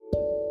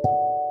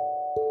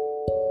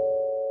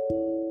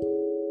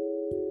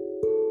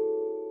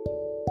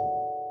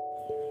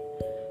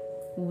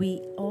We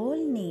all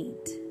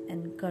need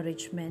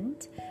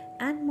encouragement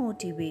and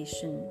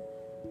motivation.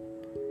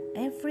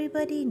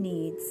 Everybody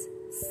needs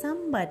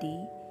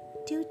somebody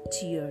to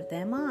cheer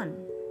them on.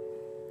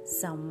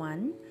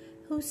 Someone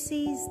who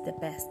sees the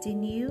best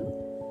in you.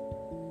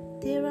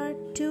 There are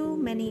too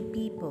many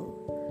people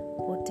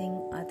putting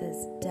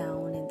others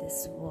down in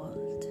this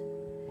world.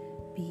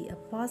 Be a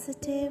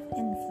positive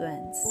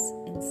influence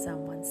in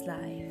someone's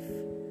life.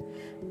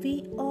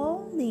 We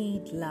all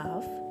need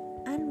love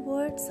and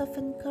words of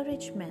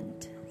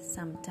encouragement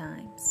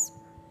sometimes.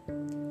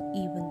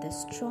 Even the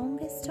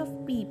strongest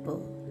of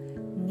people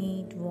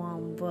need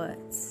warm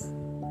words.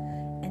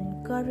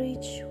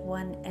 Encourage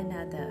one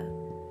another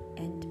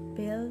and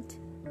build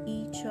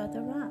each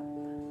other up.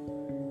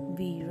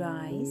 We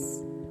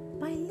rise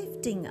by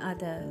lifting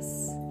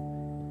others.